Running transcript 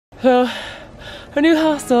So, our new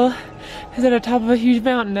hostel is at the top of a huge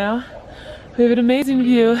mountain now. We have an amazing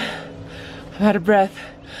view. I'm out of breath.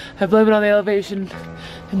 I blame it on the elevation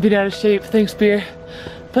and being out of shape. Thanks, beer.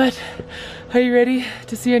 But, are you ready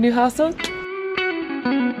to see our new hostel?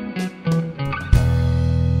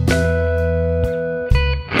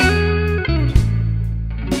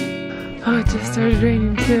 Oh, it just started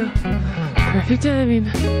raining too. Perfect timing.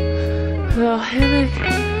 A little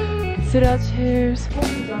hammock, sit out chairs.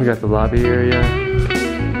 We got the lobby area,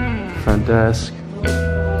 front desk,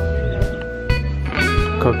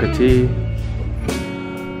 coca tea.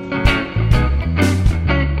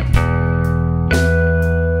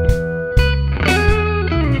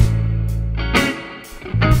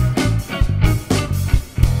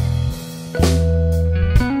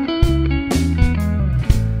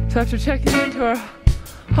 So after checking into our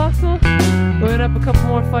hostel, we went up a couple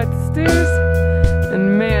more flights of stairs,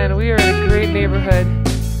 and man, we are in a great neighborhood.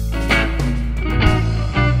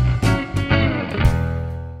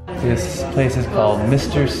 This place is called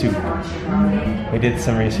Mr. Soup. We did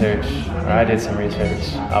some research, or I did some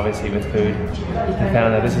research, obviously with food, and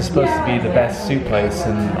found that this is supposed to be the best soup place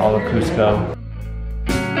in all of Cusco.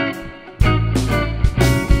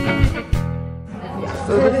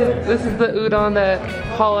 So this is the udon that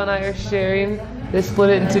Paul and I are sharing. They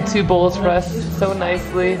split it into 2 bowls for us so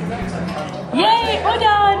nicely. Yay,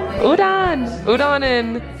 udon! Udon! Udon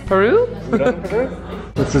in Peru? Udon in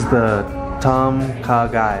Peru? This is the Tom Kha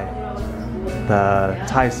Gai, the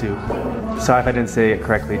Thai soup. Sorry if I didn't say it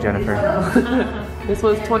correctly, Jennifer. This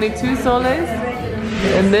was 22 soles,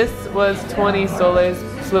 and this was 20 soles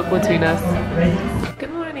split between us.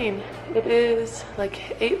 Good morning. It is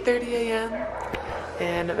like 8:30 a.m.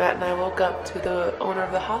 and Matt and I woke up to the owner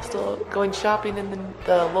of the hostel going shopping in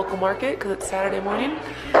the local market because it's Saturday morning,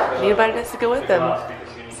 and he invited us to go with him.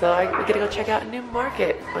 So we get to go check out a new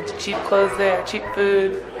market. A bunch of cheap clothes there, cheap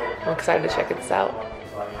food. I'm excited to check this out.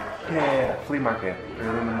 Yeah, flea market,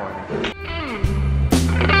 early in the morning.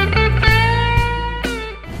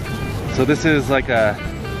 So this is like a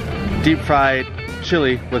deep fried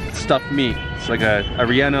chili with stuffed meat. It's like a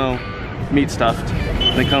relleno meat stuffed.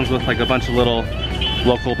 And it comes with like a bunch of little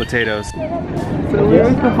local potatoes. So we're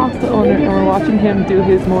with the hostel owner and we're watching him do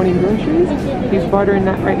his morning groceries. He's bartering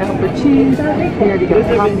that right now for cheese. We already got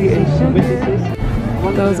coffee and sugar.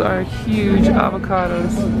 Those are huge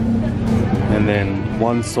avocados. And then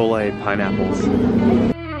 1 sole pineapples.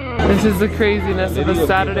 This is the craziness of a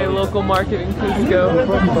Saturday local market in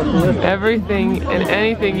Cusco. Everything and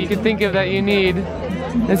anything you can think of that you need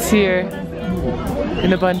is here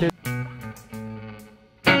in abundance.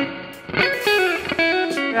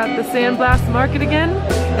 Got the Sandblast market again,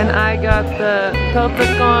 and I got the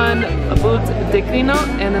peltacon boot de crino,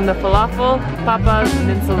 and then the falafel, papas, and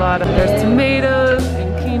ensalada. There's tomatoes,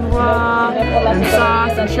 and quinoa, and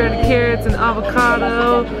sauce, and shredded carrots, and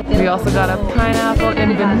avocado. We also got a pineapple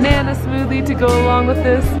and banana smoothie to go along with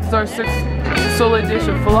this. This is our 6 sole dish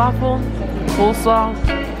of falafel, coleslaw,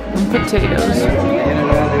 and potatoes.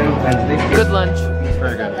 Good lunch.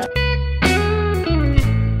 Very good.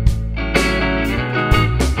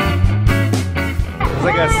 It's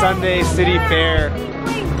like a Sunday city fair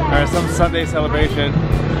or some Sunday celebration.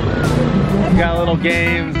 We got little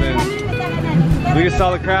games and we just saw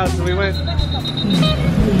the crowd, so we went.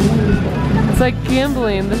 It's like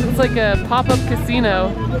gambling. This is like a pop-up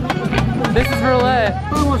casino. This is roulette.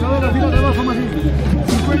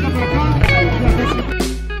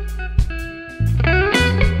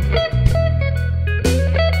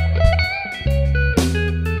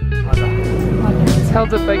 It's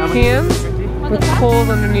held up by cans with coals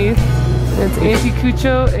underneath. And it's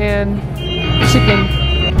anticucho and chicken.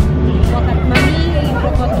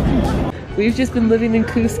 We've just been living in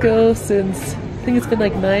Cusco since, I think it's been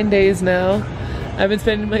like 9 days now. I've been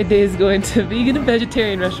spending my days going to vegan and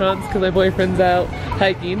vegetarian restaurants because my boyfriend's out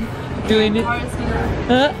hiking, doing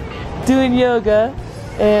yoga,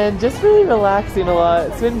 and just really relaxing a lot.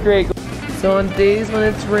 It's been great. So on days when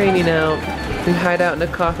it's raining out, we hide out in a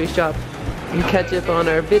coffee shop and catch up on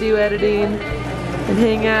our video editing and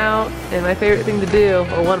hang out. And my favorite thing to do,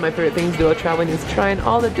 or one of my favorite things to do while traveling, is trying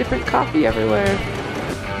all the different coffee everywhere.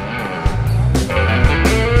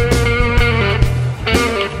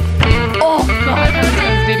 Oh god, that's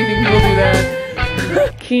devastating people do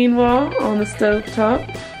that. Quinoa on the stove top,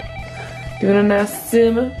 doing a nice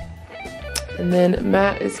simmer. And then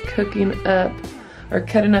Matt is cooking up, or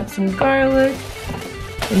cutting up some garlic.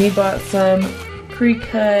 And he bought some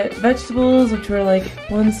pre-cut vegetables, which were like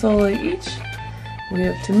 1 sole each. We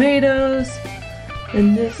have tomatoes,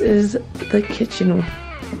 and this is the kitchen.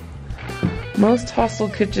 Most hostel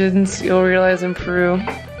kitchens, you'll realize in Peru,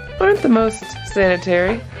 aren't the most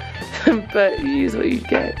sanitary, but you use what you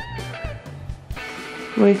get.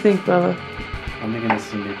 What do you think, Bella? I'm thinking this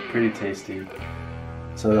is gonna be pretty tasty.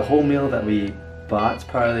 So the whole meal that we bought is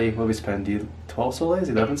probably what we spent, 12 soles,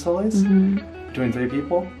 11 soles? Between 3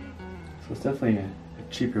 people. So it's definitely a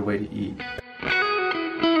cheaper way to eat.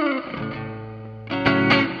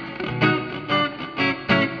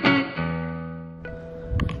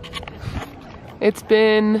 It's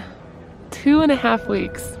been 2.5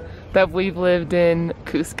 weeks that we've lived in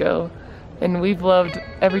Cusco, and we've loved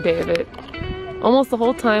every day of it. Almost the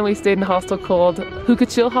whole time we stayed in a hostel called Hookah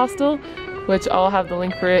Chill Hostel, which I'll have the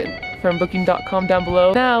link for it from booking.com down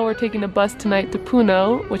below. Now we're taking a bus tonight to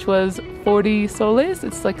Puno, which was 40 soles.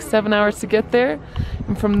 It's like 7 hours to get there.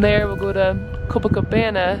 And from there we'll go to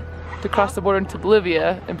Copacabana to cross the border into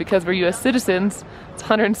Bolivia. And because we're US citizens, it's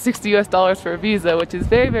 $160 US for a visa, which is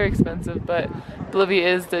very, very expensive, but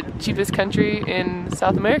Bolivia is the cheapest country in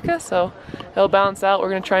South America, so it'll balance out. We're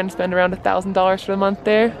gonna try and spend around $1,000 for the month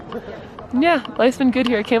there. And yeah, life's been good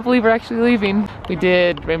here. I can't believe we're actually leaving. We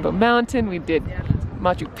did Rainbow Mountain, we did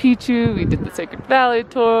Machu Picchu, we did the Sacred Valley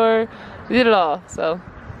tour, we did it all. So,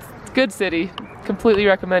 it's a good city. Completely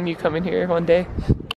recommend you coming here one day.